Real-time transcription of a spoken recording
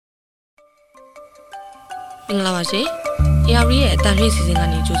င်္ဂလာပါရှင်။ ARရဲ့အတန်လွှင့်စီစဉ်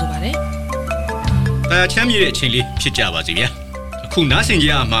ကနေကြိုဆိုပါရစေ။ချမ်းမြေတဲ့အချိန်လေးဖြစ်ကြပါစေဗျာ။အခုနား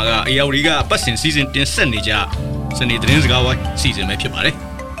ဆင်ကြရမှာက AR ကပတ်စင်စီစဉ်တင်ဆက်နေကြစနေသတင်းစကားဝိုင်းစီစဉ်ပဲဖြစ်ပါတယ်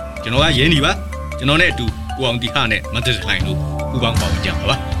။ကျွန်တော်ကရဲနေပါ။ကျွန်တော်နဲ့အတူကိုအောင်တီဟနဲ့မတ်သက်လှိုင်တို့ပူးပေါင်းပါ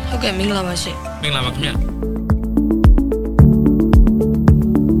ဝင်ကြပါပါ။ဟုတ်ကဲ့မင်္ဂလာပါရှင်။မင်္ဂလာပါခင်ဗျာ။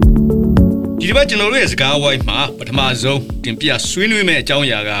ဒီတစ်ပတ်ကျွန်တော်တို့ရဲ့စကားဝိုင်းမှာပထမဆုံးတင်ပြဆွေးနွေးမဲ့အကြောင်း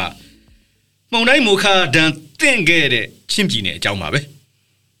အရာကမုန်တိုင်းမိုခါဒဏ်သင့်ခဲ့တဲ့ချင်းပြည်နယ်အကြောင်းပါပဲ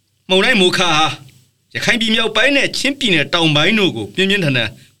မုန်တိုင်းမိုခါရခိုင်ပြည်မြောက်ပိုင်းနဲ့ချင်းပြည်နယ်တောင်ပိုင်းတို့ကိုပြင်းပြင်းထန်ထန်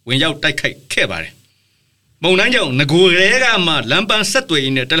ဝင်ရောက်တိုက်ခိုက်ခဲ့ပါတယ်မုန်တိုင်းကြောင့်ငကိုရဲကမှလမ်းပန်း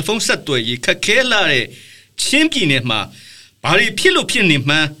ဆက်သွယ်ရေးနဲ့တယ်လီဖုန်းဆက်သွယ်ရေးခက်ခဲလာတဲ့ချင်းပြည်နယ်မှာဘာ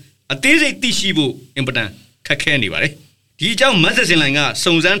တွေဖြစ်လို့ဖြစ်နေမှန်းအသေးစိတ်သိရှိဖို့အင်ပတန်ခက်ခဲနေပါတယ်ဒီအကြောင်းမတ်ဆက်စင်လိုင်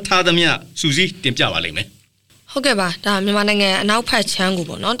ကစုံစမ်းထားသမျှစူးစီးတင်ပြပါလိမ့်မယ်ဟုတ်ကဲ့ပါဒါမြန်မာနိုင်ငံအနောက်ဖက်ချမ်း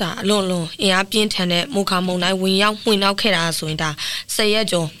ကိုပေါ့နော်ဒါအလွန်အင်အားပြင်းထန်တဲ့မိုခါမုန်တိုင်းဝင်ရောက်မှွေနှောက်ခဲ့တာဆိုရင်ဒါ10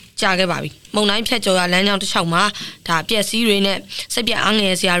ရက်ကျော်ကြာခဲ့ပါပြီမုန်တိုင်းဖြတ်ကျော်ရလမ်းကြောင်းတစ်လျှောက်မှာဒါပျက်စီးတွေနဲ့စိတ်ပြအားင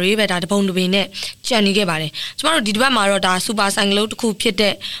ယ်စရာတွေပဲဒါတပုံတပင်နဲ့ကြံနေခဲ့ပါတယ်ကျမတို့ဒီတစ်ပတ်မှာတော့ဒါစူပါဆိုင်ကလုတ်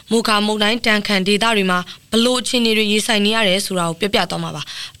တစ်ခုဖြစ်တဲ့မိုခါမုန်တိုင်းတန်ခံဒေသတွေမှာဘလို့အခြေအနေတွေရေးဆိုင်နေရတယ်ဆိုတာကိုပြောပြသွား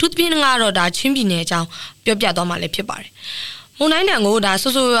မှာပါအထူးသဖြင့်ကတော့ဒါချင်းပြည်နယ်အကြောင်းပြောပြသွားမှာလည်းဖြစ်ပါတယ်မုန်တိုင်းတန်ကိုဒါ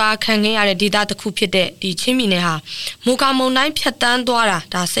ဆိုးရွားခံခဲ့ရတဲ့ဒေသတစ်ခုဖြစ်တဲ့ဒီချင်းပြည်နယ်ဟာမိုခါမုန်တိုင်းဖြတ်တ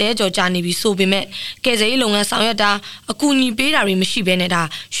န်းသွားတာဒါ10ရက်ကျော်ကြာနေပြီဆိုပေမဲ့ကယ်ဆယ်ရေးလုပ်ငန်းဆောင်ရွက်တာအကူအညီပေးတာတွေမရှိဘဲ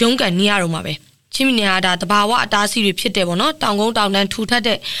နဲ့ဒါရုန်းကန်နေရတော့မှာပဲချင်းပြည်နယ်ဟာဒါတဘာဝအတားအဆီးတွေဖြစ်တယ်ပေါ့နော်တောင်ကုန်းတောင်တန်းထူ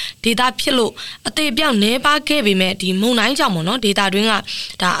ထပ်တဲ့ဒေသဖြစ်လို့အသေးပြောက်နေပါခဲ့ပေမဲ့ဒီမုန်တိုင်းကြောင့်ပေါ့နော်ဒေသတွင်း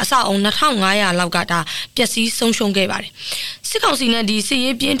ကဒါအဆောက်အုံ2500လောက်ကဒါပျက်စီးဆုံးရှုံးခဲ့ပါတယ်စစ်ကောင်စီနဲ့ဒီစစ်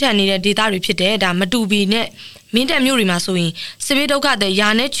ရေးပြင်းထန်နေတဲ့ဒေသတွေဖြစ်တဲ့ဒါမတူပီနဲ့မင်းတပ်မြို့တွေမှာဆိုရင်စစ်ဘေးဒုက္ခ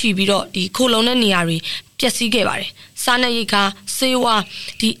တွေယာနဲ့ချီပြီးတော့ဒီခိုလုံတဲ့နေရာတွေပျက်စီးခဲ့ပါတယ်။စားနပ်ရိက္ခာဆေးဝါး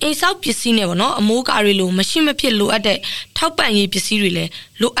ဒီအိမ်ဆောက်ပစ္စည်းတွေပေါ့နော်အမိုးကာတွေလိုမရှိမဖြစ်လိုအပ်တဲ့ထောက်ပံ့ရေးပစ္စည်းတွေလ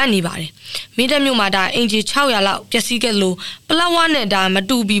ည်းလိုအပ်နေပါတယ်။မင်းတပ်မြို့မှာဒါအင်ဂျီ600လောက်ပျက်စီးခဲ့လို့ပလက်ဝနဲ့ဒါမ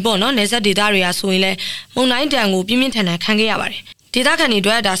တူပြီပေါ့နော်နေဆက်ဒေသတွေကဆိုရင်လည်းမုန်တိုင်းတန်ကိုပြင်းပြင်းထန်ထန်ခံခဲ့ရပါတယ်။ဒေသခံတွေ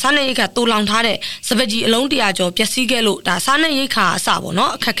အတွက်ဒါစားနပ်ရိက္ခာတူလောင်ထားတဲ့စပကြီးအလုံး100ကျော်ပျက်စီးခဲ့လို့ဒါစားနပ်ရိက္ခာအ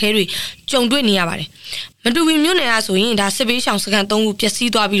စပေါ့နော်အခက်ခဲတွေကြုံတွေ့နေရပါတယ်မတူပီမြို့နယ်ကဆိုရင်ဒါစစ်ပေးရှောင်စခန်း3ခုပျက်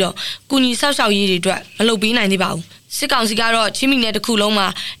စီးသွားပြီးတော့ကုညီဆောက်ရှောက်ရေးတွေအတွက်မလုပ်ပေးနိုင်သေးပါဘူးစစ်ကောင်စီကတော့ချင်းမီနယ်တစ်ခုလုံး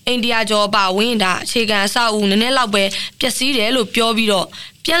မှာအိန္ဒိယကျော်ပါဝင်းဒါအခြေခံအဆောက်အဦနည်းနည်းလောက်ပဲပျက်စီးတယ်လို့ပြောပြီးတော့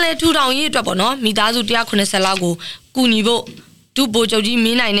ပြန်လည်ထူထောင်ရေးအတွက်ပေါ့နော်မိသားစု190လောက်ကိုကုညီဖို့ဒုဗိုလ်ချုပ်ကြီး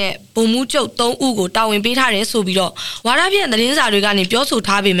မင်းနိုင်နဲ့ဗိုလ်မှူးချုပ်3ဦးကိုတာဝန်ပေးထားတယ်ဆိုပြီးတော့ဝါရပြသတင်းစာတွေကနေပြော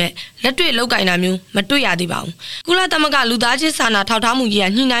ဆိုထားပေမဲ့လက်တွေ့လောက်ကင်တာမျိုးမတွေ့ရသေးပါဘူးကုလသမဂ္ဂလူသားချင်းစာနာထောက်ထားမှုကြီး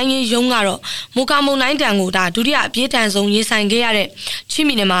ကညှိနှိုင်းရေးရုံးကတော့မိုကာမုန်တိုင်းတန်ကိုဒါဒုတိယအပြည့်ထန်ဆုံးရေးဆိုင်ခဲ့ရတဲ့ချင်း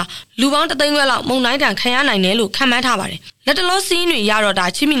မီနယ်မှာလူပေါင်း3သိန်းခွဲလောက်မုန်တိုင်းတန်ခံရနိုင်တယ်လို့ခန့်မှန်းထားပါတယ်လက်တလောစီးတွေရတော့ဒါ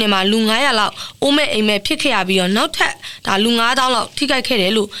ချင်းမီနယ်မှာလူ900လောက်အိုးမဲ့အိမ်မဲ့ဖြစ်ခဲ့ရပြီးတော့နောက်ထပ်ဒါလူ9000လောက်ထိခိုက်ခဲ့တ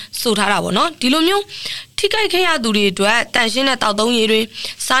ယ်လို့ဆိုထားတာပေါ့နော်ဒီလိုမျိုးထိခိုက်ခဲ့ရသူတွေအတွက်တန်ရှင်းတဲ့တောက်သုံးရည်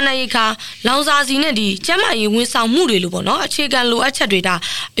တွေစားနပ်ရိက္ခာလောင်စာဆီနဲ့ဒီကျန်းမာရေးဝန်ဆောင်မှုတွေလို့ပေါ့နော်အခြေခံလိုအပ်ချက်တွေဒါ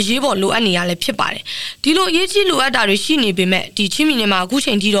အရေးပေါ်လိုအပ်နေရလဲဖြစ်ပါတယ်ဒီလိုအရေးကြီးလိုအပ်တာတွေရှိနေပေမဲ့ဒီချင်းမီနယ်မှာအခု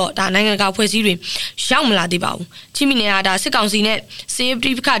ချိန်ထိတော့ဒါနိုင်ငံတကာဖွဲ့စည်းတွေရောက်မလာသေးပါဘူးချင်းမီနယ်ဟာဒါစစ်ကောင်စီနဲ့စေပ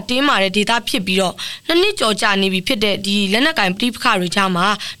တိပခတင်းမာတဲ့ဒေသဖြစ်ပြီးတော့နှစ်နှစ်ကျော်ကြာနေပြီဖြစ်တဲ့ဒီလက်နက်ကင်ပတိပခ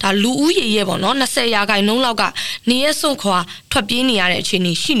တွေကြားမှာဒါလူဦးရေရဲ့ပေါ့နော်20ရာခိုင်နှုန်းလောက်ကနေရစွန့်ခွာထွက်ပြေးနေရတဲ့အခြေ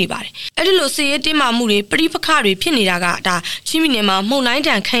အနေရှိနေပါတယ်အဲ့ဒီလိုစေရေးတင်းမာမှုတွေပရိပခတွေဖြစ်နေတာကဒါချင်းမီနယ်မှာမှုန်တိုင်းတ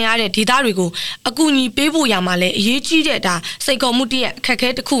န်ခံရတဲ့ဒေသတွေကိုအကူအညီပေးဖို့ရမှာလဲအရေးကြီးတဲ့ဒါစိတ်ခေါ်မှုတည်းအခက်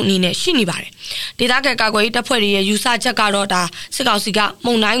အခဲတစ်ခုအနေနဲ့ရှိနေပါတယ်ဒေသကာကွယ်ရေးတပ်ဖွဲ့တွေရဲ့ယူဆချက်ကတော့ဒါစစ်ကောင်စီက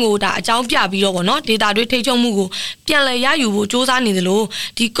မှုန်တိုင်းကိုဒါအကြောင်းပြပြီးတော့ဗောနော်ဒေသတွေထိချုံမှုကိုပြန်လည်ရယူဖို့စ조사နေသလို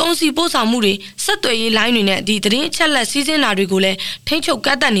ဒီကုန်စည်ပို့ဆောင်မှုတွေဆက်သွယ်ရေးလိုင်းတွေနဲ့ဒီသတင်းအချက်လက်စီးဆင်းတာတွေကိုလည်းထိချုပ်က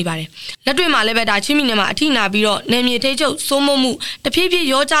န့်သတ်နေပါတယ်လက်တွေ့မှာလည်းပဲဒါချင်းမီနယ်မှာအထိနာပြီးတော့နယ်မြေထိချုပ်စိုးမိုးမှုတဖြည်းဖြည်း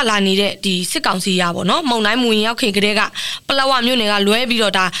ရောကျလာနေတဲ့ဒီစစ်ကောင်စီရဗောနော်မှုန်တိုင်းမဝင်ရောက်ခင်ကတည်းကပလက်ဝမြို့နယ်ကလွဲပြီး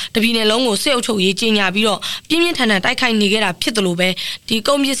တော့ဒါတပြည်နယ်လုံးကိုစစ်အုပ်ချုပ်ရေးကြီးညာပြီးတော့ပြင်းပြင်းထန်ထန်တိုက်ခိုက်နေခဲ့တာဖြစ်တယ်လို့ပဲဒီကု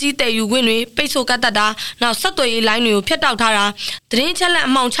န်ပစ္စည်းတည်ယူခွင့်တွေပိတ်ဆို့ကန့်သတ်တာနောက်ဆက်သွယ်ရေးလိုင်းတွေကိုဖျက်တောက်ထားတာသတင်းချက်လက်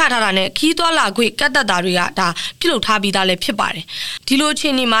အမှောင်ချထားတာနဲ့ခီးသွွာလာခွင့်ကန့်သတ်တာတွေကဒါပြုလုပ်ထားပြီးသားလည်းဖြစ်ပါတယ်ဒီလိုအ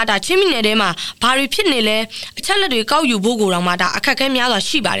ခြေအနေမှာဒါချင်းမီနယ်ထဲမှာဘာတွေဖြစ်နေလဲအချက်လက်တွေကောက်ယူဖို့ကိုတော့မှဒါအခက်အခဲများစွာ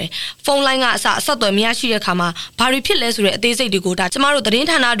ရှိပါတယ်ဖုန်းလိုင်းကအစအဆက်အသွယ်မရရှိတဲ့အခါမှာဘာတွေဖြစ်လဲဆိုတဲ့အသေးစိတ်တွေကိုဒါကျမတို့သတင်း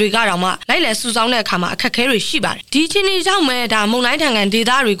ဌာနတွေကတော့မှလိုက်လည်စူးစောင်းတဲ့အခါမှာအခက်အခဲတွေရှိပါတယ်ဒီအခြေအနေကြောင့်ပဲဒါမုန်တိုင်းထန်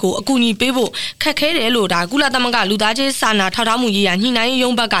ကန်ဒေသတွေကိုအကူအညီပေးဖို့ခက်ခဲတယ်လို့ဒါကုလသမဂ္ဂလူသားချင်းစာနာထောက်ထားမှုရေးရာညှိနှိုင်းရေး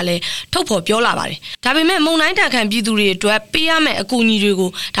ရုံးဘက်ကလည်းထုတ်ဖော်ပြောလာပါတယ်ဒါပေမဲ့မုန်တိုင်းထန်ကန်ပြည်သူတွေအတွက်ပေးရမယ့်အကူအညီတွေကို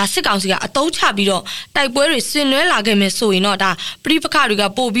ဒါစစ်ကောင်စီကအသုံးချပြီးတော့တိုက်ပွဲတွေဆင်နွှဲလာခဲ့မယ်ဆိုရင်တော့ဒါပရိပခတွေ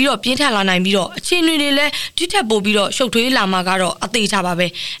ကပို့ပြီးတော့ပြင်းထန်လာနိုင်ပြီးတော့အခြေအနေတွေလည်းတိထက်ပို့ပြီးတော့ရှုပ်ထွေးလာမှာကတော့အသေးချပါပဲ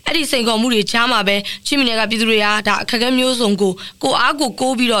အဲ့ဒီစိ စိန်ခေါ်မှုတွေကြားမှာပဲချင်းပြည်နယ်ကပြည်သူတွေကဒါအခက်အခဲမျိုးစုံကိုအားကို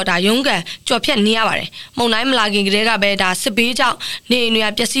ပြီးတော့ဒါရုန်းကန်ကြော်ဖြတ်နေရပါတယ်မုန်တိုင်းမလာခင်ကတည်းကပဲဒါစစ်ဘေးကြောင့်နေအိမ်တွေက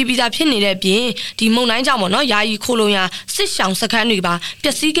ပျက်စီးပြီးသားဖြစ်နေတဲ့ပြင်ဒီမုန်တိုင်းကြောင့်ပေါ့နော်ယာယီခိုးလုံရစစ်ဆောင်စခန်းတွေပါပျ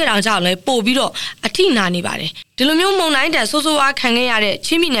က်စီးခဲ့တာကြောင့်လည်းပို့ပြီးတော့အထိနာနေပါတယ်ဒီလိုမျိုးမုန်တိုင်းတန်ဆိုးဆိုးအားခံခဲ့ရတဲ့ချ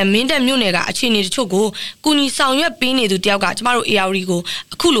င်းပြည်နယ်မင်းတပ်မြို့နယ်ကအခြေအနေတချို့ကိုကူညီဆောင်ရွက်ပေးနေသူတယောက်ကကျမတို့ AR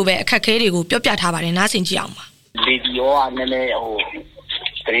ကိုအခုလိုပဲအခက်အခဲတွေကိုပြောပြထားပါတယ်နားဆင်ကြည့်အောင်ပါရေဒီယိုကနည်းနည်း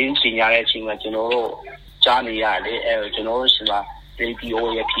သတင်းပညာတဲ့အချိန်မှာကျွန်တော်တို့ကြားနေရတယ်ကျွန်တော်တို့ဆီမှာ ရေဒီ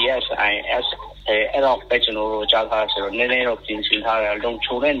ယိုရဲ့ PSIS အဲ့တော့ပဲကျွန်တော်တို့ကြားထားဆိုတော့နည်းနည်းတော့ပြင်ဆင်ထားတယ်လုံ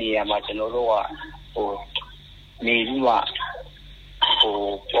ခြုံတဲ့နေရာမှာကျွန်တော်တို့ကနေပြီးမှ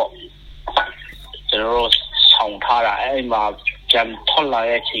ပေါ့ကျွန်တော်တို့ဆောင်ထားတာအဲ့မှာကြံထွက်လာ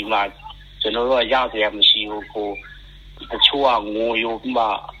တဲ့အချိန်မှာကျွန်တော်တို့ရရမရှိဘူးတချို့ကငို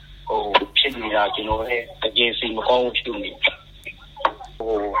ယိုပြီးမှဖြစ်နေတာကျွန်တော်ရဲ့တကယ်စီမကောင်းဖြစ်နေ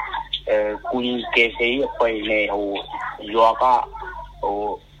ကူညီကေဆေးအဖွဲ့နဲ့ရွာ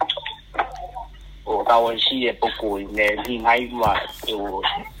ကတာဝန်ရှိတဲ့ပုဂ္ဂိုလ်နဲ့ဒီနိုင်မှာ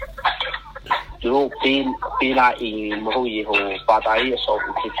သူတို့ပေးလာအင်းမဟုတ်ရေပါတာရေးအ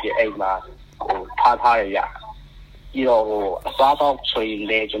စောဖြစ်ဖြစ်အဲ့မှာထားရပြီးတော့အစားတော့ဆို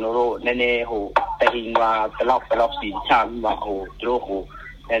ရင်လည်းကျွန်တော်တို့နည်းနည်းတိမ်မှာဘ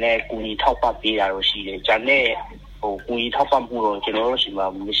လောက်စီချပြီးမှသူတို့နည်းနည်းကူညီထောက်ပံ့ပေးတာလို့ရှိတယ်။ဂျန်နဲ့ကူညီထောက်ပံ့မှုတော့ကျွန်တော်တို့ရှိမှ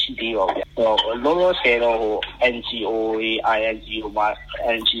မရှိသေးပါဘူး။လောလောဆယ်တော့NGO INGO မှာ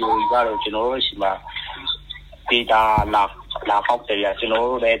NGO ကတော့ကျွန်တော်တို့ရှိမှ data လာဖောက်တယ်ရကျွန်တော်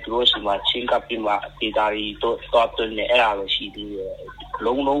တို့လည်းသူတို့ရှိမှချင်းကပ်ပြီးမှ data တွေတော့တွန်းနေအဲ့ဒါလို့ရှိသေးတယ်။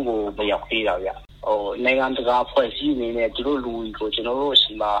လုံးကိုမရောက်သေးတာဗျ။နိုင်ငံတကာဖွဲ့စည်းနေတဲ့သူတို့လူကို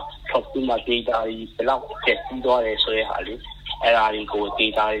ကျွန်တော်တို့ရှိမှထောက်ပြီးမှ data တွေဘယ်လောက်ကျပြီးသွားတယ်ဆိုရဟာလေအဲ့ဒါတွေကို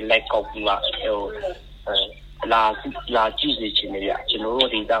data တွေလိုက်ကောက်ပြီးမှလာကြည့်နေချင်တယ်ဗျကျွန်တော်တို့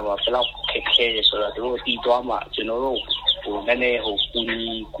data မှာဘယ်လောက်ခက်ခဲလဲဆိုတော့သူတို့တီးသွားမှကျွန်တော်တို့နည်းန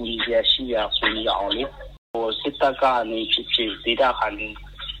ည်းကူညီရရှိရကူညီအောင်လေစစ်တပ်ကနေဖြစ် data ခံ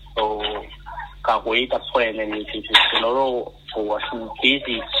ကာကွယ်တဲ့ဖွဲ့နေနေဖြစ်ကျွန်တော်တို့အထူး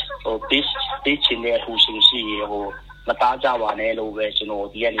ပေးချင်တဲ့အထူးရှိမသားကြပါနဲ့လို့ပဲ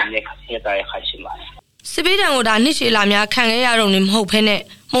ကျွန်တော်ဒီကနေနဲ့ခက်တဲ့ခိုင်ရှင်ပါတယ်စစ်ဘေးဒဏ်ကိုဒါနှစ်ရှည်လာများခံခဲ့ရတော့နေမဟုတ်ဘဲ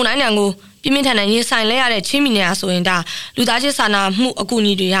နဲ့မုန်တိုင်းတန်ကိုပြင်းပြင်းထန်ထန်ရင်ဆိုင်လဲရတဲ့ချင်းပြည်နယ်အဆိုရင်ဒါလူသားချင်းစာနာမှုအကူ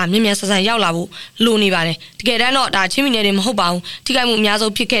အညီတွေကမြင်မြန်ဆန်ဆန်ရောက်လာဖို့လိုနေပါတယ်တကယ်တမ်းတော့ဒါချင်းပြည်နယ်တွေမဟုတ်ပါဘူးထိခိုက်မှုအများ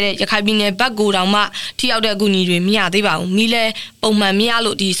ဆုံးဖြစ်ခဲ့တဲ့ရခိုင်ပြည်နယ်ဘက်ကိုတောင်မှထိရောက်တဲ့အကူအညီတွေမရသေးပါဘူးမီးလဲပုံမှန်မ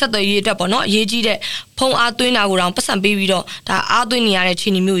ရလို့ဒီဆက်သွယ်ရေးအတွက်ပေါ့နော်အရေးကြီးတဲ့ဖုံအားသွင်းတာကိုတောင်ပတ်စံပေးပြီးတော့ဒါအားသွင်းနေရတဲ့အခြေ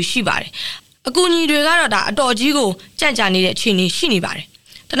အနေမျိုးရှိပါတယ်အကူအညီတွေကတော့ဒါအတော်ကြီးကိုကြန့်ကြာနေတဲ့အခြေအနေရှိနေပါတယ်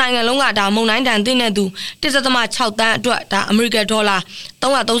တနိုင်ငံလုံးကဒါမုန်တိုင်းတန်သိတဲ့သူ 1.6 သန်းအတွက်ဒါအမေရိကန်ဒေါ်လာ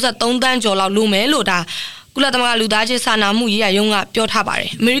333သန်းကျော်လောက်လိုမယ်လို့ဒါကုလသမဂ္ဂလူသားချင်းစာနာမှုရေးရာရုံးကပြောထားပါ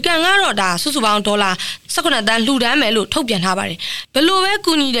တယ်အမေရိကန်ကတော့ဒါစုစုပေါင်းဒေါ်လာ18သန်းလှူဒန်းမယ်လို့ထုတ်ပြန်ထားပါတယ်ဘယ်လိုပဲ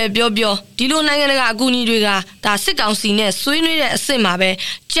ကူညီတယ်ပြောဒီလိုနိုင်ငံတကာအကူအညီတွေကဒါစစ်ကောင်စီနဲ့ဆွေးနွေးတဲ့အဆင့်မှာပဲ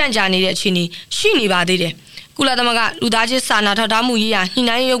ကြန့်ကြာနေတဲ့အခြေအနေရှိနေပါသေးတယ်ကုလသမဂ္ဂလူသားချင်းစာနာထောက်ထားမှုရေးရာညှိ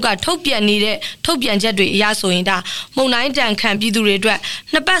နှိုင်းရေးရုပ်ကထုတ်ပြန်ချက်တွေအရဆိုရင်ဒါမုန်တိုင်းတန်ခံပြည်သူတွေ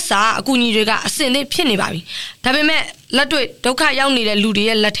အတွက်နှစ်ပတ်စာအကူအညီတွေကအဆင့်သင့်ဖြစ်နေပါပြီဒါပေမဲ့လက်တွေ့ဒုက္ခရောက်နေတဲ့လူတွေ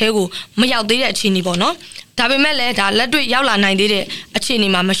ရဲ့လက်ထဲကိုမရောက်သေးတဲ့အခြေအနေပေါ့နော်ဒါပေမဲ့လည်းဒါလက်တွေ့ရောက်လာနိုင်သေးတဲ့အခြေ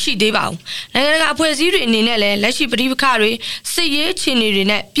အနေမှာမရှိသေးပါဘူးနိုင်ငံတကာအဖွဲ့အစည်းတွေအနေနဲ့လည်းလက်ရှိပဋိပက္ခတွေစစ်ရေးအခြေအနေ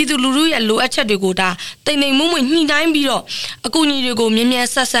တွေနဲ့ပြည်သူလူထုရဲ့လိုအပ်ချက်တွေကိုဒါတိမ်တိမ်မွေ့မွေ့ညှိနှိုင်းပြီးတော့အကူအညီတွေ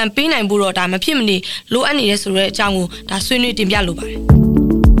ကိုမြင်မြန်ဆက်ဆံပေးနိုင်ဖို့တော့ဒါမဖြစ်မနေလိုအပ်နေတဲ့ဆိုတဲ့အကြောင်းကိုဒါဆွေးနွေးတင်ပြလိုပါ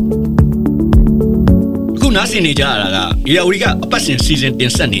တယ်အခုနားဆင်နေကြရတာကARကအပတ်စဉ်စီစဉ်တင်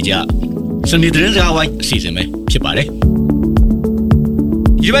ဆက်နေကြစနေသတင်းစကားဝိုင်းအစီအစဉ်ပဲဖြစ်ပါ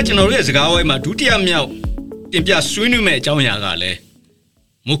တယ်ဒီဘက်ကျွန်တော်တို့ရဲ့စကားဝိုင်းမှာဒုတိယမြောက်တင်ပြဆွေးနွေးမဲ့အကြောင်းအရာကလည်း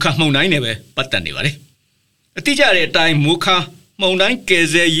မိုခါမှုန်တိုင်းနဲ့ပဲပတ်သက်နေပါတယ်အတိအကျတဲ့အတိုင်းမိုခါမှုန်တိုင်း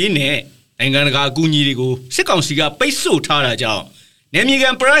ကယ်ဆယ်ရေးနဲ့နိုင်ငံတကာအကူအညီတွေကိုစစ်ကောင်စီကပိတ်ဆို့ထားတာကြောင့်နေမြေ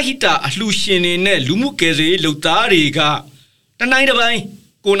ကန်ပရဟိတအလှူရှင်တွေနဲ့လူမှုကယ်ဆယ်ရေးလုပ်သားတွေကတနိုင်တစ်ပိုင်း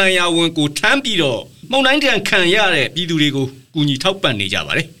ကိုနိုင်ရဝန်ကိုထမ်းပြီးတော့မှုန်တိုင်းတန်ခံရတဲ့ပြည်သူတွေကိုကူညီထောက်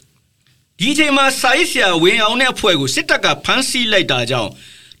ပံ့နေကြပါတယ်ဒီအချိန်မှာစာရေးဆရာဝင်းအောင်တဲ့အဖွဲ့ကိုစစ်တပ်ကဖမ်းဆီးလိုက်တာကြော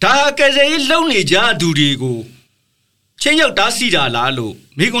င့်ဒါကယ်ဆယ်ရေးလုပ်နေကြသူတွေကိုချင်းရောက်တားဆီးတာ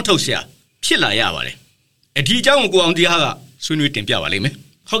လားလို့မိကွန်းထုတ်ဆရာဖြစ်လာရပါတယ်ဒီအကြောင်းကိုကိုအောင်တရားကဆွေးနွေးတင်ပြပါလိမ့်မယ်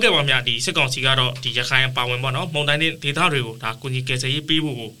ဟုတ်ကဲ့ပါဗျာဒီစစ်ကောင်စီကတော့ဒီရခိုင်ပါဝင်ပေါ့နော်မုန်တိုင်းတဲ့ဒေသတွေကိုဒါကူညီကယ်ဆယ်ရေးပေး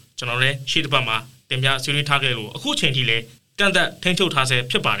ဖို့ကိုကျွန်တော်လည်းရှေ့တစ်ပတ်မှာတင်ပြဆွေးနွေးထားခဲ့လို့အခုချိန်ထိလည်းကန့်သက်ထိန်းချုပ်ထားဆဲ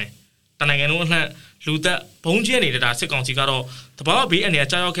ဖြစ်ပါတယ်တနိုင်ငံလုံးအနှံ့လူသက်ဘုံကျဲနေတဲ့ဒါစစ်ကောင်စီကတော့တဘာဝဘေးအနေနဲ့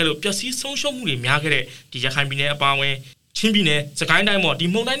ကြားရောက်ခဲ့လို့ပျက်စီးဆုံးရှုံးမှုတွေများခဲ့တဲ့ဒီရခိုင်ပြည်နယ်အပါအဝင်ချင်းပြည်နယ်စကိုင်းတို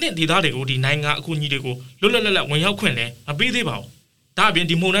င်းပေါ့ဒီမုန်တိုင်းတဲ့ဒေသတွေကိုဒီနိုင်ငံအကူအညီတွေကိုလွတ်လပ်ဝင်ရောက်ခွင့်လည်းမပေးသေးပါဘူးဒါ ဒါအပြင်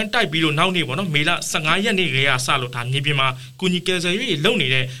ဒီမုန်တိုင်းတိုက်ပြီးတော့နောက်နေ့ပေါ့နော်မေလ15ရက်နေ့ကလေးကစလို့ဒါမြေပြင်မှာကုညီကယ်ဆယ်ရေးလုပ်နေ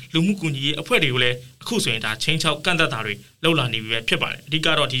တဲ့လူမှုကူညီရေးအဖွဲ့တွေကိုလည်းအခုဆိုရင်ဒါချင်းချောက်ကန့်သက်တာတွေလှုပ်လာနေပြီပဲဖြစ်ပါတယ်အဓိက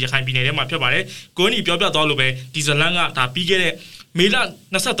တော့ဒီရခိုင်ပြည်နယ်ထဲမှာဖြစ်ပါတယ်ကိုနီပြောပြသွားလို့ပဲဒီဇလန်ကဒါပြီးခဲ့တဲ့မေလ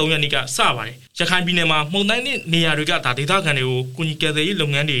23ရက်နေ့ကစပါတယ်ရခိုင်ပြည်နယ်မှာမုန်တိုင်းနဲ့နေရာတွေကဒါဒေသခံတွေကိုကုညီကယ်ဆယ်ရေးလု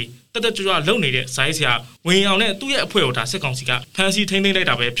ပ်ငန်းတွေတက်တက်ကြွကြွလုပ်နေတဲ့ဇိုင်းဆရာဝင်အောင်နဲ့သူ့ရဲ့အဖွဲ့ကိုဒါစစ်ကောင်စီကဖမ်းဆီးထိန်းသိမ်းလိုက်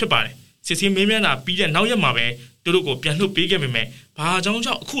တာပဲဖြစ်ပါတယ်စစ်ဆေးမေးမြန်းတာပြီးတဲ့နောက်ရက်မှာပဲသူတို့ကိုပြန်လွှတ်ပေးခဲ့ပေမဲ့ဘာကြောင့်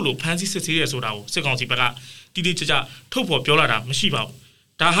အခုလိုဖမ်းဆီးစစ်ဆေးရဆိုတာကိုစစ်ကောင်စီဘက်ကတိတိကျကျထုတ်ဖော်ပြောလာတာမရှိပါဘူး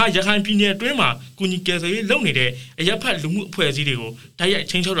ဒါဟာရခိုင်ပြည်နယ်အတွင်းမှာကုညီကယ်ဆယ်ရေးလုပ်နေတဲ့အရက်ဖက်လူမှုအဖွဲ့အစည်းတွေကိုတိုက်ရိုက်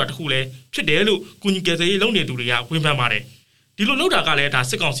ချင်းချောက်တာတခုလည်းဖြစ်တယ်လို့ကုညီကယ်ဆယ်ရေးလုပ်နေသူတွေကဝေဖန်ပါတယ်ဒီလိုလုပ်တာကလည်းဒါ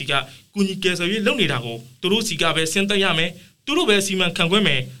စစ်ကောင်စီကကုညီကယ်ဆယ်ရေးလုပ်နေတာကိုသူတို့စီကပဲစဉ်းသက်ရမယ်သူတို့ပဲစီမံခန့်ခွဲမ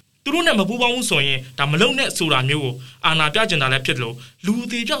ယ်သူတို့နဲ့မပူးပေါင်းဘူးဆိုရင်ဒါမလုံနဲ့ဆိုတာမျိုးကိုအာဏာပြကျင်တာလည်းဖြစ်တယ်လို့လူ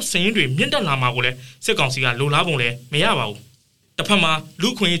သေးပြောက်စရင်တွေမြင့်တက်လာမှာကိုလည်းစစ်ကောင်စီကလိုလားပုံလည်းမရပါဘူးတစ်ဖက်မှာလူ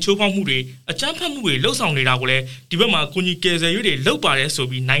ခွင့်ချိုးဖောက်မှုတွေအကြမ်းဖက်မှုတွေလှုပ်ဆောင်နေတာကိုလည်းဒီဘက်မှာကုညီကယ်ဆယ်ရေးတွေလုပ်ပါတယ်ဆို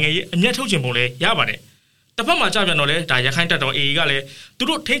ပြီးနိုင်ငံရေးအမျက်ထုတ်ခြင်းပုံလည်းရပါတယ်တစ်ဖက်မှာကြပြန်တော့လဲဒါရခိုင်တပ်တော် AA ကလည်းသူ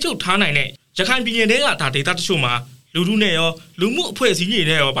တို့ထိန်းချုပ်ထားနိုင်တဲ့ရခိုင်ပြည်နယ်တွေကဒါဒေသတချို့မှာလူထုနဲ့ရောလူမှုအဖွဲ့အစည်းတွေ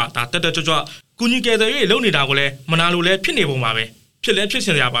နဲ့ရောပါဒါတက်တက်ကြွကြွကုညီကယ်ဆယ်ရေးလုပ်နေတာကိုလည်းမနာလိုလဲဖြစ်နေပုံပါပဲဖြစ်လဲဖြစ်စ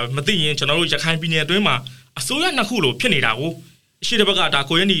ရာပါပဲမသိရင်ကျွန်တော်တို့ရခိုင်ပြည်နယ်အတွင်းမှာအစိုးရနှစ်ခုလိုဖြစ်နေတာကိုအရှိတဘက်ကဒါ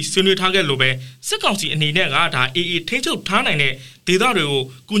ကိုရင်းဒီဆွေးနွေးထားခဲ့လို့ပဲစစ်ကောင်စီအနေနဲ့ကဒါ AA ထိန်းချုပ်ထားနိုင်တဲ့ဒေသတွေကို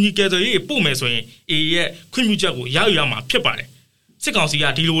ကုညီကယ်ဆယ်ရေးပို့မယ်ဆိုရင် AA ရဲ့ခွင့်ပြုချက်ကိုရယူရမှာဖြစ်ပါတယ်စစ်ကောင်စီက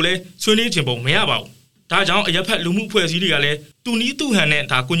ဒီလိုလဲဆွေးနွေးခြင်းပုံမရပါဘူးဒါကြောင့်အရက်ဖက်လူမှုအဖွဲ့အစည်းတွေကလည်းတူနီးတူဟန်နဲ့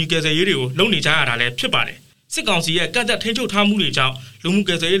ဒါကုညီကယ်ဆယ်ရေးတွေကိုလုပ်နေကြရတာလည်းဖြစ်ပါတယ်စစ်ကောင်စီရဲ့ကန့်သက်ထိန်းချုပ်ထားမှုတွေကြောင့်လူမှုက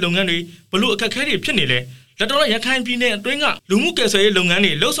ယ်ဆယ်ရေးလုပ်ငန်းတွေဘလို့အခက်အခဲတွေဖြစ်နေလဲလက်တော်ရခိုင်ပြည်နယ်အတွင်းကလူမှုကယ်ဆယ်ရေးလုပ်ငန်း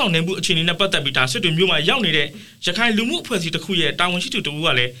တွေလှုပ်ဆောင်နေမှုအခြေအနေနဲ့ပတ်သက်ပြီးဒါစစ်တွေမျိုးမှာရောက်နေတဲ့ရခိုင်လူမှုအဖွဲ့အစည်းတစ်ခုရဲ့တာဝန်ရှိသူတို့က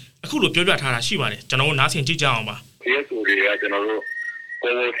လည်းအခုလိုပြောပြထားတာရှိပါတယ်ကျွန်တော်တို့နားဆင်ကြည့်ကြအောင်ပါဒီဆိုတွေကကျွန်တော်တို့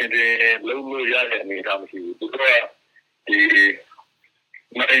ပေါ်ပေါ်ထင်ထင်လုံးလို့ရတဲ့အနေအထားမရှိဘူးသူတို့ကဒီ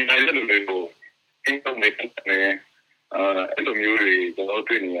နိုင်တဲ့လူတွေကိုအင်းဆုံးနေတယ်အဲ့လိုမျိုးတွေကျွန်တော်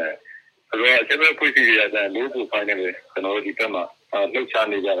တွေ့နေရတယ်အဲ့တော့အချက်ပဲဖွင့်စီရတဲ့လို့ကိုဖိုင်းနေတယ်ကျွန်တော်တို့ဒီဘက်မှာလှုပ်ရှား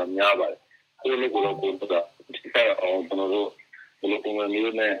နေကြတာများပါတယ်ကိုလိုကိုလိုကိုတော့ဒီကအောင်ကျွန်တော်တို့ဘယ်လိုပုံ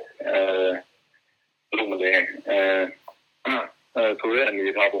မျိုးနဲ့လုံးမလဲဆိုရအနေ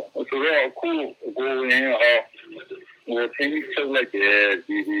ထားပေါ့ဆိုတော့အခုကိုရင်းအောင်ဟိုသင်ချုပ်လိုက်တဲ့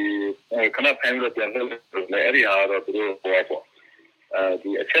ဒီခဏဖမ်းလို့ပြန်လို့လည်းအဲ့ဒီဟာတော့သူတို့ဟောပေါ့ဒီ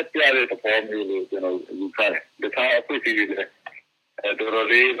အချက်ပြတဲ့သဘောမျိုးလို့ကျွန်တော်ယူဆတယ်ဒါသာအခုစီးတယ်တော်တော်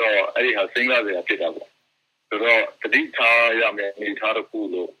လေးတော့အဲ့ဒီဟာစဉ်းစားရဖြစ်တာပေါ့ဆိုတော့တတိထားရမယ်အနေထားတစ်ခု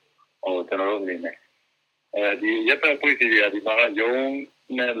လို့ကျွန်တော်တို့အနေနဲ့ဒီရပ်ပတ်ဖွဲ့စည်းရဒီမှာရုံး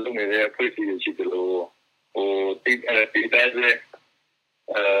နဲ့လုပ်နေတဲ့ဖွဲ့စည်းရရှိတယ်လို့ဟိုတိတိုင်းရဲ့ဒီ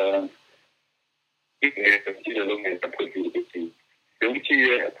လိုလုပ်နေတဲ့ဖွဲ့စည်းရုံးချီ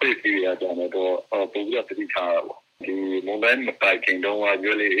ရဲ့ဖွဲ့စည်းရကြတော့ပုံပြတတိထားပါဒီမွန်ဘန်မတိုင်ခင်တော့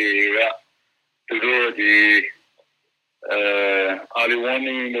ရွေးလေကသူတို့ဒီအာလီဝ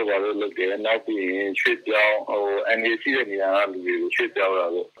နီလို့ပါလို့လုပ်တယ်နောက်ပြီးရွှေ့ပြောင်းဟို NAC ရဲ့နေရာကလူတွေကိုရွှေ့ပြောင်းတာ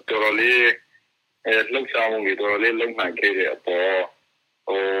လို့တော်တော်လေးလှုပ်ရှားမှုတွေတော်တော်လေးလုံနိုင်ခဲ့တဲ့အပေါ်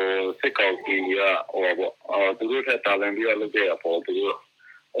ဟိုစစ်ကောင်စီကဟိုပေါ့သူတို့ထက်တာလန်ပြီးတော့လုပ်တဲ့အပေါ်သူတို့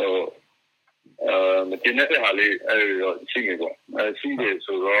မတင်တဲ့ဟာလေးအဲ့တော့ရှိနေပေါ့ရှိတယ်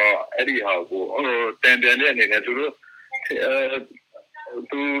ဆိုတော့အဲ့ဒီဟာကိုတန်တဲ့အနေနဲ့သူတို့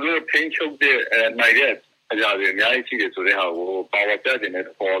ထိန်းချုပ်တဲ့နိုင်တဲ့အရာတွေအများကြီးရှိတယ်ဆိုတဲ့ဟာကိုပါဝါပြခြင်းနဲ့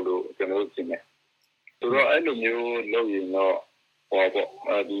ပေါ်လို့ကျွန်တော်တို့ရှင်းတယ်ဆိုတော့အဲ့လိုမျိုးလုပ်ရင်တော့ဟော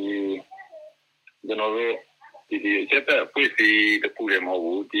ပေါ့ဒီကျွန်တော်တို့ဒီအချက်အဖွင့်စီတခုတည်းမဟုတ်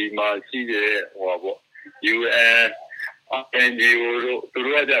ဘူးဒီမှာရှိတဲ့ဟောပေါ့ UN NGO တို့သူ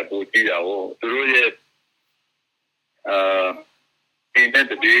တို့ကကြကိုကြည့်တာကိုသူတို့ရဲ့ဒီနဲ့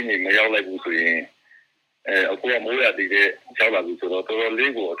တည်းနေမရောက်လိုက်ဘူးဆိုရင်အခုကမိုးရတည်တဲ့ရောက်လာပြီဆိုတော့တော်တော်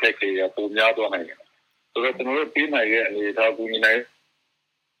လေးကိုအခက်ခဲရပုံများသွားနိုင်တယ်ဆိုတော့ကျွန်တော်တို့ပြီးနိုင်ရဲ့အနေအထားကူညီနိုင်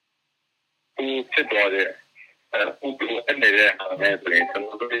ဘူးဖြစ်သွားတဲ့အနေနဲ့ဟာနဲ့ပြင်ကျွန်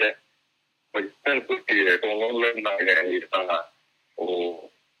တော်တို့ရဲ့ဘယ်လိုဖြစ်ရတော့လုံးနိုင်တဲ့အနေအထားဟို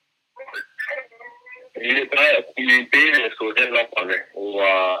ဒီတိုင်းဒီပေးဆိုတဲ့လောက်ပါပဲဟို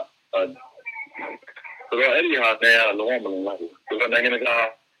ဆိုတော့အဲ့ဒီဟာနဲ့လုံးဝမလုံးဘူးဆိုတော့နိုင်ငံက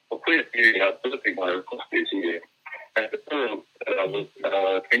ခွင့်ပြုရတဲ့ဒီမှာကိုစပေးစီတယ်အဲ့တော့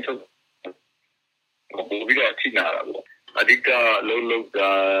သင်ချုပ်ဘူပြီးတော့ထိနာတာပေါ့အဓိကလုံးက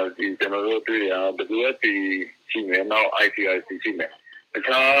ဒီကျွန်တော်တို့တွေ့ရ WFP ရှိမယ်နောက် ICRC ရှိမယ်တ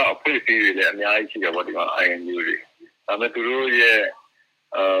ခြားအဖွဲ့အစည်းတွေလည်းအများကြီးရှိတယ်ပေါ့ဒီမှာ INU တွေဒါပေမဲ့သူတို့ရဲ့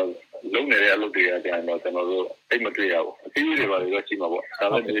လုံးနေတဲ့အလုပ်တွေကကျန်တော့ကျွန်တော်တို့အိတ်မတွေ့ရဘူးအစည်းအဝေးတွေပါလို့ရှိမှာပေါ့ဒါ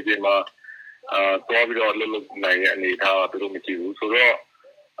ပေမဲ့ဒီမှာ သွားပြီးတော့လှုပ်နိုင်တဲ့အနေအထားကသူတို့မရှိဘူး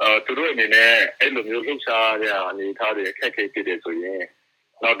ဆိုတော့သူတို့အနေနဲ့အဲ့လိုမျိုးလှုပ်ရှားရအနေအထားတွေအခက်အခဲဖြစ်တယ်ဆိုရင်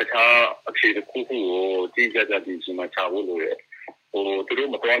နောက်တခြားအခြေတစ်ခုခုကိုကြီးကြကြဒီစီမှာချဖို့လို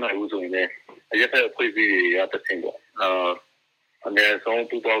တယ်သူတို့မတော်နိုင်ဘူးဆိုရင်လည်းအရက်ဖက်ဖွဲ့စည်းရတဲ့ဆင့်ပေါ့အနေဆုံး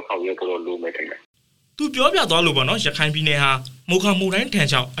တူတော့ခေါ်ရတော့လိုမယ်တဲ့သူပြောပြသွားလို့ပေါ့နော်ရခိုင်ပြည်နယ်ဟာမိုခါမိုတိုင်းထန်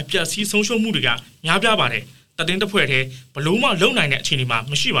ချောင်းအပြတ်စီးဆုံးရှုံးမှုတွေကများပြားပါတယ်တတင်းတစ်ဖွဲ့တည်းဘလို့မှလုံနိုင်တဲ့အခြေအနေမှာ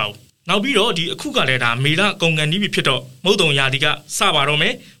မရှိပါဘူးနောက်ပြီးတော့ဒီအခုကလည်းဒါမေလကုန်ကန်နီးပြီဖြစ်တော့မုတ်တုံရာသီကစပါတော့မ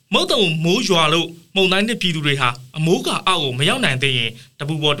ယ်မုတ်တုံမိုးရွာလို့မုန်တိုင်းတဲ့ပြည်သူတွေဟာအမိုးကအောက်ကိုမရောက်နိုင်သေးရင်တ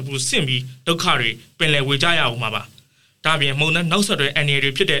ပူပေါ်တပူဆင့်ပြီးဒုက္ခတွေပင်လယ်ဝေကြရအောင်မှာပါဒါပြင်မုန်တိုင်းနောက်ဆက်တွဲအန်ရီ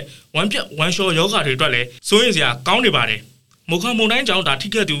တွေဖြစ်တဲ့ဝမ်းပြက်ဝမ်းလျှောယောဂါတွေအတွက်လည်းစိုးရိမ်စရာကောင်းနေပါတယ်မိုခါမုန်တိုင်းကြောင့်ဒါထိ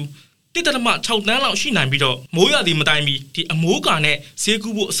ခဲ့သူ1.6 တန်းလောက်ရှိနိုင်ပြီးတော့မိုးရသည်မတိုင်မီဒီအမိုးကာနဲ့ဈေး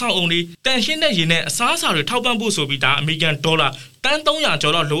ကူးဖို့အဆောက်အုံတွေတန်ရှင်းတဲ့ရေနဲ့အစားအစာတွေထောက်ပံ့ဖို့ဆိုပြီးဒါအမေရိကန်ဒေါ်လာတန်း300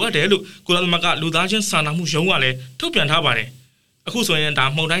ကျော်တော့လိုအပ်တယ်လို့ကုလသမဂ္ဂလူသားချင်းစာနာမှုရုံးကလည်းထုတ်ပြန်ထားပါတယ်အခုဆို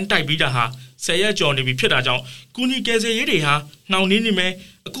ရင်ဒါမှုန်တိုင်းတိုက်ပြီးတာဟာ10ရက်ကျော်နေပြီဖြစ်တာကြောင့်ကုညီကယ်ဆယ်ရေးတွေဟာနှောင့်နှေးနေမယ်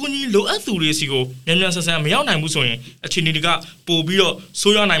အကူအညီလိုအပ်သူတွေစီကိုမြန်မြန်ဆန်ဆန်မရောက်နိုင်ဘူးဆိုရင်အခြေအနေတွေကပိုပြီးတော့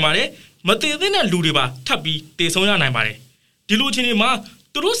ဆိုးရွားနိုင်ပါတယ်မတည်သင့်တဲ့လူတွေပါထပ်ပြီးတည်ဆုံးရနိုင်ပါတယ်ဒီလိုအခြေအနေမှာ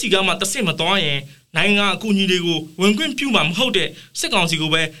သူတို့စီကမှတဆင့်မသွားရင်နိုင်ငံအကူအညီတွေကိုဝင်ခွင့်ပြုမှာမဟုတ်တဲ့စစ်ကောင်စီကို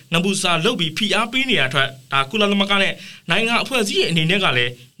ပဲနဘူးစာလုပ်ပြီးဖိအားပေးနေရတဲ့ဒါကုလသမဂ္ဂနဲ့နိုင်ငံအဖွဲ့အစည်းရဲ့အနေနဲ့က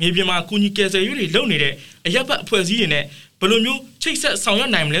လည်းမြေပြင်မှာကူညီကယ်ဆယ်ရေးတွေလုပ်နေတဲ့အရက်ဘတ်အဖွဲ့အစည်းတွေနဲ့ဘယ်လိုမျိုးချိတ်ဆက်ဆောင်ရွက်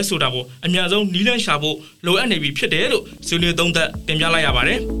နိုင်မလဲဆိုတာကိုအများဆုံးနီးလန်းရှာဖို့လိုအပ်နေပြီဖြစ်တယ်လို့ဆွေးနွေးသုံးသပ်တင်ပြလိုက်ရပါတ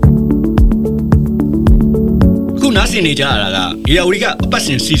ယ်ခုနားဆင်နေကြရတာကရေယာဝတီကအပတ်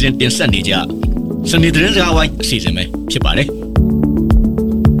စဉ်စီစဉ်တင်ဆက်နေကြစနေသတင်းစကားဝိုင်းအစီအစဉ်ပဲဖြစ်ပါတယ်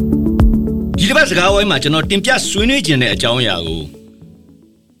ဒီတစ်ပတ်စကားဝိုင်းမှာကျွန်တော်တင်ပြဆွေးနွေးခြင်းတဲ့အကြောင်းအရာ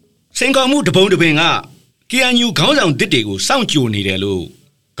ကိုစိန်ခေါ်မှုတပုံတပင်က KNU ခေါင်းဆောင်တစ်တွေကိုစောင့်ကြိုနေ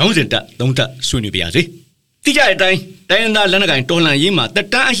တယ်လို့ခေါင်းစဉ်တက်သုံးသပ်ဆွေးနွေးပါရစေတိကျတဲ့အတိုင်းတိုင်းရင်းသားလက်နက်ကိုင်တော်လှန်ရေးမှာတက်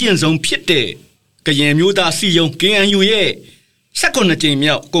တန်းအရင်ဆုံးဖြစ်တဲ့ကရင်မျိုးသားစီယုံ KNU ရဲ့18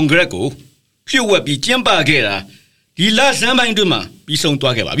ကြိမ်မြောက်ကွန်ဂရက်ကိုလျှို့ဝှက်ပြီးကျင်းပခဲ့တာဒီလဆန်းပိုင်းတွင်းမှာပြီးဆုံး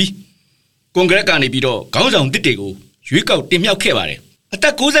သွားခဲ့ပါပြီကွန်ဂရက်ကနေပြီးတော့ခေါင်းဆောင်တစ်တွေကိုရွေးကောက်တင်မြှောက်ခဲ့ပါတယ်အသ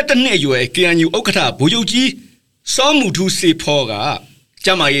က်62နှစ်အရွယ် KNU ဥက္ကဋ္ဌဗိုလ်ချုပ်ကြီးစောမှုထူးစေဖော်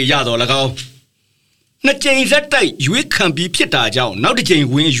ကကျမရေးရတော်၎င်းနှစ်ကြိမ်ဆက်တိုက်ရွေးခံပြီးဖြစ်တာကြောင့်နောက်တစ်ကြိမ်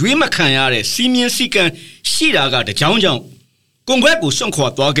ဝင်ရွေးမခံရတဲ့စီမင်းစည်းကမ်းရှိတာကတကြောင်ကြောင့်ကွန်ဂရက်ကိုစွန့်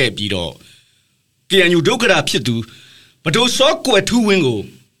ခွာသွားခဲ့ပြီးတော့ KNU ဒုက္ခရာဖြစ်သူဗဒိုစောကွယ်ထူးဝင်းကို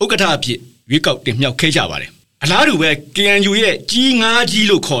ဥက္ကဋ္ဌအဖြစ်ရွေးကောက်တင်မြှောက်ခဲ့ကြပါတယ်အလားတူပဲ KNU ရဲ့ကြီး9ကြီး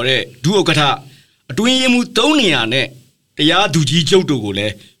လို့ခေါ်တဲ့ဒုဥက္ကဋ္ဌအတွင်းရေးမှူး3နေရာနဲ့တရားသူကြီးချုပ်တို့ကိုလ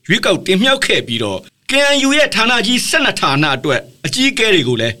ည်းရွေးကောက်တင်မြှောက်ခဲ့ပြီးတော့ KNU ရဲ့ဌာနကြီး12ဌာနအတွက်အကြီးအကဲ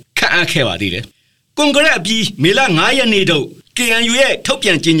တွေကိုလည်းခန့်အပ်ခဲ့ပါသေးတယ်ကွန်ဂရက်အပြီးမေလ9ရက်နေ့တော့ KNU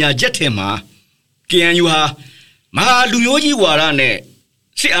ရဲ့ထုတ်ပြန်ကြေညာချက်ထဲမှာ KNU ဟာမဟာလူမျိုးကြီးဝါဒနဲ့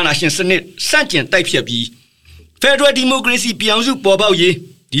စစ်အာဏာရှင်စနစ်စန့်ကျင်တိုက်ဖျက်ပြီး Federal Democracy ပြောင်းစုပေါ်ပေါက်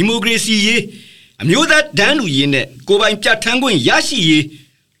ရေးဒီမိုကရေစီရေးအမျိုးသားတန်းတူရေးနဲ့ကိုယ်ပိုင်ပြဋ္ဌာန်းခွင့်ရရှိရေး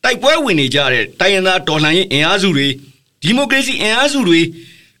တိုက်ပွဲဝင်နေကြတဲ့တိုင်းရင်းသားတော်လှန်ရေးအင်အားစုတွေဒီမိုကရေစီအင်အားစုတွေ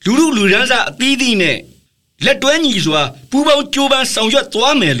လူလူလူရန်စာအသီးသီးနဲ့လက်တွဲညီစွာပူးပေါင်းကြိုးပမ်း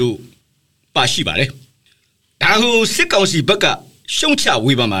ဆောင်ရွက်သွားမယ်လို့ပါရှိပါတယ်။ဒါကိုစစ်ကောင်စီဘက်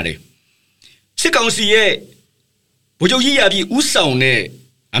ကရှုံချဝေဖန်ပါတယ်။စစ်ကောင်စီရဲ့ဗိုလ်ချုပ်ကြီးရပြီးဥဆောင်တဲ့အ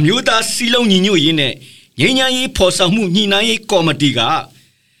မျိုးသားစီလုံးညီညွတ်ရေးနဲ့ငြိမ်းချမ်းရေးဖော်ဆောင်မှုညှိနှိုင်းရေးကော်မတီ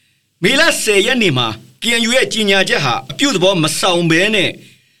ကမေလ10ရက်နေ့မှာ KNU ရဲ့ကြီးညာချက်ဟာအပြုသဘောမဆောင်ဘဲနဲ့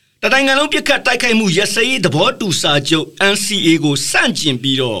တတိုင်းလုံးပြစ်ခတ်တိုက်ခိုက်မှုရစရေးသဘောတူစာချုပ် NCA ကိုစ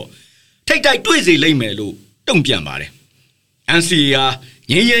န့်ကျင်ပြီးတော့ထိတ်တိုက်တွေ့စေလိမ့်မယ်လို့တုံ့ပြန်ပါတယ်။ NCA ဟာ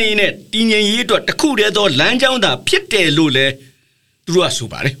ငြိမ်းချမ်းရေးနဲ့တည်ငြိမ်ရေးအတွက်တစ်ခုတည်းသောလမ်းကြောင်းသာဖြစ်တယ်လို့လည်းသူတို့က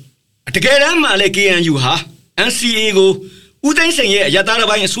ဆိုပါတယ်။တကယ်တမ်းမှာလည်း KNU ဟာ NCA ကိုဦးသိန်းစိန်ရဲ့အရတား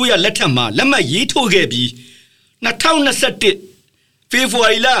ပိုင်းအစိုးရလက်ထက်မှာလက်မှတ်ရေးထိုးခဲ့ပြီး2021ဖေဖော်ဝါ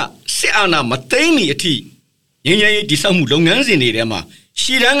ရီလစစ်အာဏာမသိမ်းမီအထိငြိမ်းချမ်းရေးတည်ဆောက်မှုလုပ်ငန်းစဉ်တွေထဲ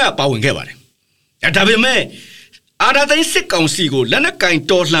မှာရှီတန်းကပါဝင်ခဲ့ပါတယ်။ဒါပေမဲ့အာဏာသိမ်းစစ်ကောင်စီကိုလက်နက်ကင်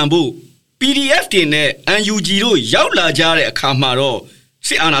တော်လှန်ဖို့ PDF တွေနဲ့ NUG တို့ရောက်လာကြတဲ့အခါမှာတော့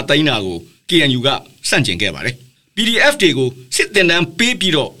စစ်အာဏာသိမ်းတာကို KNU ကစန့်ကျင်ခဲ့ပါတယ်။ PDF တွေကိုစစ်တင်တန်း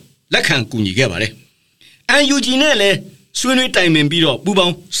ပေးပြီးတော့လက်ခံကူညီခဲ့ပါတယ်။ NUG နဲ့လည်းဆွေးနွေးတိုင်ပင်ပြီးတော့ပူး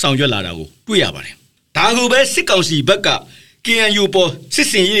ပေါင်းဆောင်ရွက်လာတာကိုတွေ့ရပါတယ်။ဒါကိုပဲစစ်ကောင်စီဘက်က KNU ပေါ်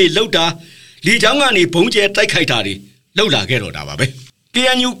စစ်စင်ရေးတွေလောက်တာလေကြောင်းကနေဘုံကျဲတိုက်ခိုက်တာတွေလောက်လာခဲ့တော့တာပါပဲ။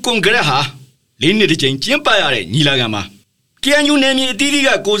 KNU ကွန်ဂရက်ဟာ၄နှစ်တစ်ကြိမ်ကျင်းပရတဲ့ညီလာခံမှာ KNU နယ်မြေအသီးသီးက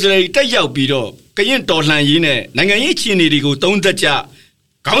ကိုယ်စားလှယ်တက်ရောက်ပြီးတော့ကရင်တော်လှန်ရေးနဲ့နိုင်ငံရေးအခြေအနေတွေကိုသုံးသပ်ကြ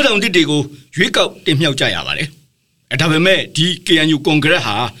ခေါင်းဆောင်တစ်တွေကိုရွေးကောက်တင်မြှောက်ကြရပါတယ်။ဒါပေမဲ့ဒီ KNU ကွန်ဂရက်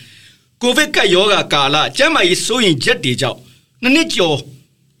ဟာ ကိုဗစ်ကပ်ရောဂါကာလကျန်းမာရေးစိုးရိမ်ချက်တွေကြောင့်နှစ်ကျော်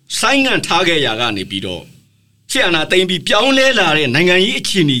ဆိုင်းငံ့ထားခဲ့ရကနေပြီးတော့စစ်အာဏာသိမ်းပြီးပြောင်းလဲလာတဲ့နိုင်ငံရေးအ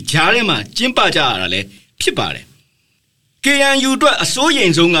ခြေအနေကြားထဲမှာကျင်းပကြရတာလည်းဖြစ်ပါတယ် KNU အတွက်အစိုးရိ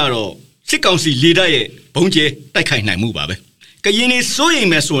မ်ဆုံးကတော့စစ်ကောင်စီလေတပ်ရဲ့ဘုံကျဲတိုက်ခိုက်နိုင်မှုပါပဲကရင်နေစိုးရိမ်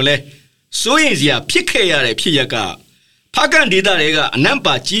မယ်ဆိုရင်လဲစိုးရိမ်စရာဖြစ်ခဲ့ရတဲ့ဖြစ်ရက်ကဖားကန်ဒေသတွေကအနံ့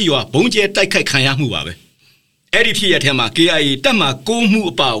ပါကြီးရွာဘုံကျဲတိုက်ခိုက်ခံရမှုပါပဲအဲ့ဒီဖြစ်ရတဲ့မှာ KIA တပ်မှ9မှု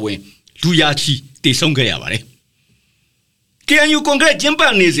အပါအဝင်လူရာချီတေဆုံးခဲ့ရပါတယ် KNU ကွန်ဂရက်ကျင်းပ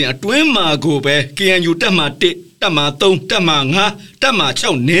နေစဉ်အတွင်းမှာကိုပဲ KNU တပ်မှ1တပ်မှ3တပ်မှ5တပ်မှ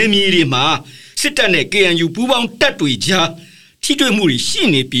6နယ်မြေတွေမှာစစ်တပ်နဲ့ KNU ပူးပေါင်းတပ်တွေကြားထိတွေ့မှုတွေရှိ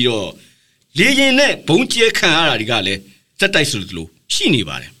နေပြီးတော့လေရင်နဲ့ဘုံကျဲခံရတာတွေကလည်းစက်တိုက်ဆိုလို့ရှိနေ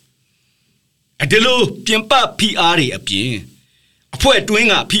ပါတယ်အဲဒီလိုပြင်ပ PR တွေအပြင်အဖွဲ့အတွင်း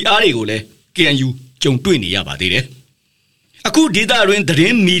က PR တွေကိုလည်း KNU ကြုံတွေ့နေရပါသေးတယ်အခုဒေသတွင်သတ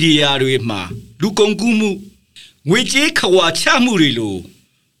င်းမီဒီယာတွေမှာလူကုန်ကူးမှုငွေကြေးခွာချမှုတွေလို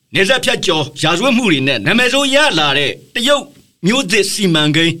နေဆက်ဖြတ်ကျော်ရာဇဝတ်မှုတွေနဲ့နာမည်ဆိုးရလာတဲ့တရုတ်မျိုးသစ်စီမံ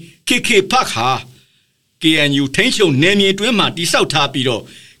ကိန်း KK ဖတ်ဟာ KNU ထိန်းချုပ်နယ်မြေတွင်းမှာတိစောက်ထားပြီးတော့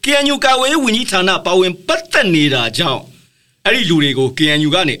KNU ကာဝေးဝန်ကြီးဌာနပါဝင်ပတ်သက်နေတာကြောင့်အဲ့ဒီလူတွေကို KNU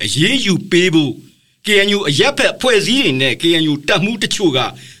ကနေအရေးယူပေးဖို့ KNU အရက်ဖက်ဖွဲ့စည်းတွေနဲ့ KNU တပ်မှုတချို့က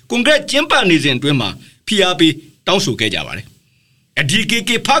ကွန်ဂရက်ကျင်းပနေစဉ်အတွင်းမှာဖိအားပေးတောင်းဆိုခဲ့ကြပါတယ်အဒီ KK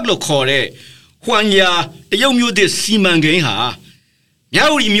ဖတ်လို့ခေါ်တဲ့ဟွမ်ယာတရုတ်မျိုးသစ်စီမံကိန်းဟာမြ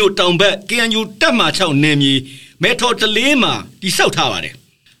ဝတီမြို့တောင်ဘက် KNU တပ်မှ6နယ်မြေမဲထော်တလေးမှာတိစောက်ထားပါတယ်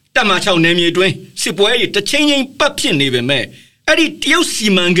တပ်မှ6နယ်မြေအတွင်းစစ်ပွဲတွေတစ်ချိန်ချင်းပတ်ဖြစ်နေပေမဲ့အဲ့ဒီတရုတ်စီ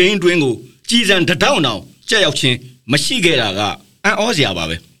မံကိန်းအတွင်းကိုကြီးစံတထောင်တောင်ကြောက်ရောက်ခြင်းမရှိခဲ့တာကအံ့ဩစရာပါ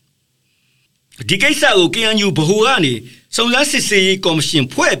ပဲဒီကိစ္စကို KNU ဗဟိုကနေစုံစမ်းစစ်ဆေးရေးကော်မရှင်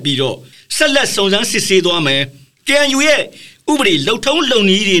ဖွဲ့ပြီးတော့ဆက်လက်စုံစမ်းစစ်ဆေးသွားမယ် KNU ရဲ့ဥပဒေလုံထုံးလုံ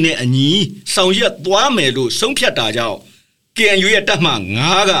နည်းတွေနဲ့အညီဆောင်ရွက်သွားမယ်လို့ဆုံးဖြတ်တာကြောင့် KNU ရဲ့တပ်မှ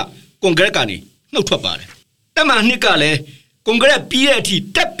9ကကွန်ဂရက်ကနေနှုတ်ထွက်ပါတယ်တပ်မှ2ကလည်းကွန်ဂရက်ပြီးတဲ့အထိ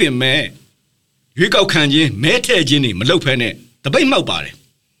တက်ပင်မဲ့ရွေးကောက်ခံခြင်းမဲထည့်ခြင်းတွေမလုပ်ဖဲနဲ့တပိတ်မှောက်ပါတယ်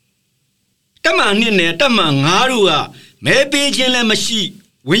တပ်မှ2နဲ့တပ်မှ9တို့ကမဲပေးခြင်းလည်းမရှိ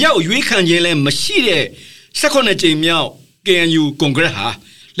ဝင်ရောက်ရွေးခံခြင်းလည်းမရှိတဲ့18ကြိမ်မြောက် KNU ကွန်ဂရက်ဟာ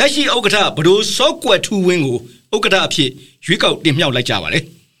လက်ရှိဥက္ကဋ္ဌဘဒိုစောကွယ်ထူးဝင်းကိုဥက္ကဋ္ဌအဖြစ်ရွေးကောက်တင်မြှောက်လိုက်ကြပါတယ်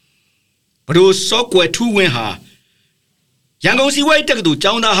ဘဒိုစောကွယ်ထူးဝင်းဟာရန်ကုန်စီဝိုင်းတက္ကသိုလ်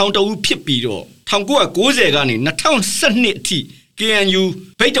ကျောင်းသားဟောင်းတဦးဖြစ်ပြီးတော့1990ကနေ2012အထိ KNU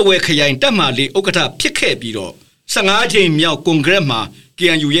ဗိတ်တဝဲခရိုင်တပ်မှလေးဥက္ကဋ္ဌဖြစ်ခဲ့ပြီးတော့15ချိန်မြောက်ကွန်ဂရက်မှာ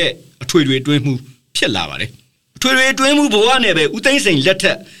KNU ရဲ့အထွေထွေအတွင်းမှုဖြစ်လာပါတယ်အထွေထွေအတွင်းမှုဘဝနဲ့ပဲဦးသိန်းစိန်လက်ထ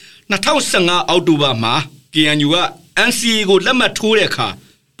က်2015အောက်တိုဘာမှာ KNU က NCA ကိုလက်မှတ်ထိုးတဲ့အခါ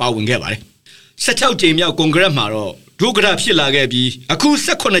ပါဝင်ခဲ့ပါတယ်16ကြိမ်မြောက်ကွန်ဂရက်မှာတော့ဒုက္ကဋ္ဌဖြစ်လာခဲ့ပြီးအခု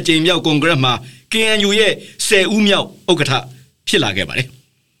18ကြိမ်မြောက်ကွန်ဂရက်မှာ KNU ရဲ့10ဦးမြောက်ဥက္ကဋ္ဌဖြစ်လာခဲ့ပါတယ်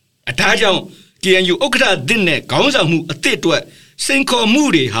အဒါကြောင့် KNU ဥက္ကဋ္ဌသစ်နဲ့ခေါင်းဆောင်မှုအသစ်အတွက်စိန်ခေါ်မှု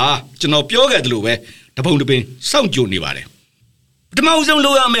တွေဟာကျွန်တော်ပြောခဲ့သလိုပဲတပုံတပင်စောင့်ကြိုနေပါတယ်ပထမဦးဆုံး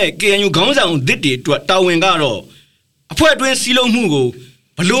လုပ်ရမယ့် KNU ခေါင်းဆောင်သစ်တွေအတွက်တာဝန်ကတော့အဖွဲ့အတွင်းစည်းလုံးမှုကို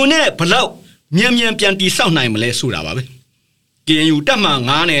ဘလို့နဲ့ဘလောက်မြန်ပြန်တည်ဆောက်နိုင်မလဲဆိုတာပါပဲ KNU တပ်မှ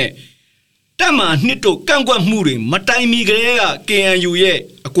9နဲ့တပ်မှ2တို့ကန့်ကွက်မှုတွေမတိုင်မီကလေးက KNU ရဲ့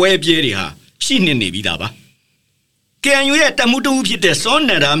အကွဲအပြဲတွေဟာရှိနေပြီးသားပါ KNU ရဲ့တပ်မှုတူဖြစ်တဲ့စောန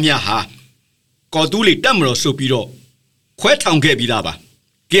န္ဒာမြဟာကော်တူးလီတပ်မတော်ဆိုပြီးတော့ခွဲထောင်ခဲ့ပြီးသားပါ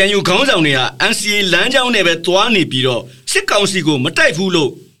KNU ခေါင်းဆောင်တွေဟာ NCA လမ်းကြောင်းနဲ့ပဲသွားနေပြီးတော့စစ်ကောင်စီကိုမတိုက်ဘူး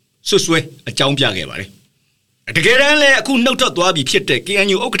လို့ဆွဆွဲအကြောင်းပြခဲ့ပါတယ်တကယ်တမ်းလည်းအခုနှုတ်ထွက်သွားပြီဖြစ်တဲ့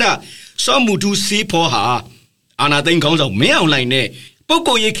KNU ဥက္ကဋ္ဌစောမှုတူစီဖောဟာအာနာသိန်းခေါင်းဆောင်မင်းအောင်လှိုင်နဲ့ပုပ်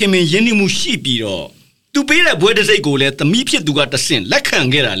ကိုရေးခင်မင်းရင်းနှီးမှုရှိပြီးတော့သူပေးတဲ့ဘွဲတစိတ်ကိုလည်းသမီးဖြစ်သူကတဆင့်လက်ခံ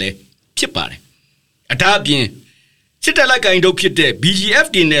ခဲ့တာလည်းဖြစ်ပါတယ်အဒါအပြင်စစ်တပ်လိုက်ကင်တို့ဖြစ်တဲ့ BGF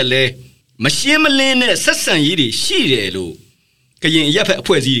တွေနဲ့လည်းမရှင်းမလင်းတဲ့ဆက်ဆံရေးတွေရှိတယ်လို့ကရင်ရပ်ဖက်အ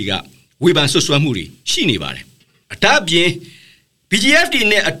ဖွဲ့အစည်းတွေကဝေဖန်ဆွဆွဲမှုတွေရှိနေပါတယ်အဒါအပြင် BGF တွေ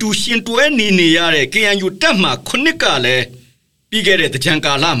နဲ့အတူရှင်တွဲနေရတဲ့ KNU တပ်မှ9ကလည်းပြီးခဲ့တဲ့တကြံ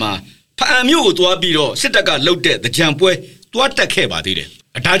ကာလမှာဖအံမျိုးကိုသွားပြီးတော့စစ်တပ်ကလှုပ်တဲ့တကြံပွဲတွားတက်ခဲ့ပါသေးတယ်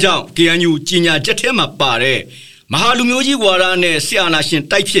အဒါကြောင့် KNU ကြီးညာချက်ထဲမှာပါတဲ့မဟာလူမျိုးကြီးဝါဒနဲ့ဆီအာနာရှင်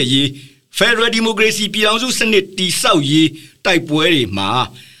တိုက်ဖြတ်ရေး Federal Democracy ပြည်ထောင်စုစနစ်တည်ဆောက်ရေးတိုက်ပွဲတွေမှာ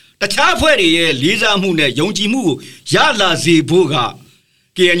တခြားအဖွဲ့တွေရဲ့လေးစားမှုနဲ့ယုံကြည်မှုကိုရလာစေဖို့က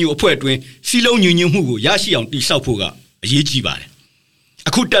KNU အဖွဲ့တွင်စီလုံးညီညွတ်မှုကိုရရှိအောင်တည်ဆောက်ဖို့ကအရေးကြီးပါတယ်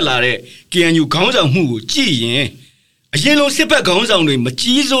အခုတက်လာတဲ့ KNU ခေါင်းဆောင်မှုကိုကြည့်ရင်အရင်လိုစစ်ဘက်ခေါင်းဆောင်တွေမ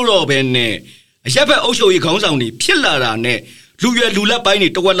ကြီးစိုးတော့ဘဲနဲ့အရက်ဘက်အုပ်ချုပ်ရေးခေါင်းဆောင်တွေဖြစ်လာတာနဲ့လူရွယ်လူလက်ပိုင်းတွေ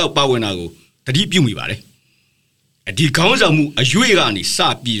တဝက်လောက်ပါဝင်တာကိုသတိပြုမိပါတယ်ဒီခေါင်းဆောင်မှုအရွေ့ကနေစ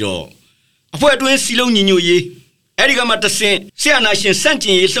ပြီးတော့ အဖွဲ့အတွင်းစီလုံးညီညွတ်ရေးအဲ့ဒီကမှတဆင့်ဆရာနာရှင်စန့်ကျ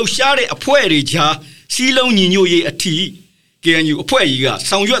င်ရေးလှုပ်ရှားတဲ့အဖွဲ့တွေကြားစီလုံးညီညွတ်ရေးအထီး KNU အဖွဲ့ကြီးက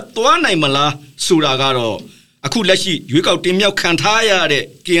ဆောင်ရွက်သွားနိုင်မလားဆိုတာကတော့အခုလက်ရှိရွေးကောက်တင်မြှောက်ခံထားရတဲ့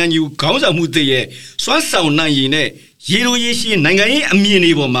KNU ခေါင်းဆောင်မှုတည်းရဲ့စွမ်းဆောင်နိုင်ရည်နဲ့ရေလိုရေးရှိနိုင်ငံရေးအမြင်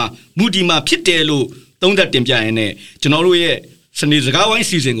တွေပေါ်မှာမူတည်မှာဖြစ်တယ်လို့သုံးသပ်တင်ပြရင်းနဲ့ကျွန်တော်တို့ရဲ့စနေစကားဝိုင်း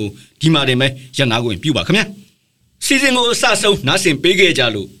စီစဉ်ကိုဒီမှာတင်ပဲရန်နာခွင့်ပြုပါခင်ဗျာစီစဉ်ကိုအစဆုံးနားဆင်ပေးခဲ့ကြ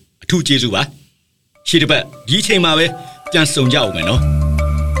လို့အထူးကျေးဇူးပါရှေ့တစ်ပတ်ဒီချိန်မှာပဲပြန်ဆုံကြအောင်မယ်နော်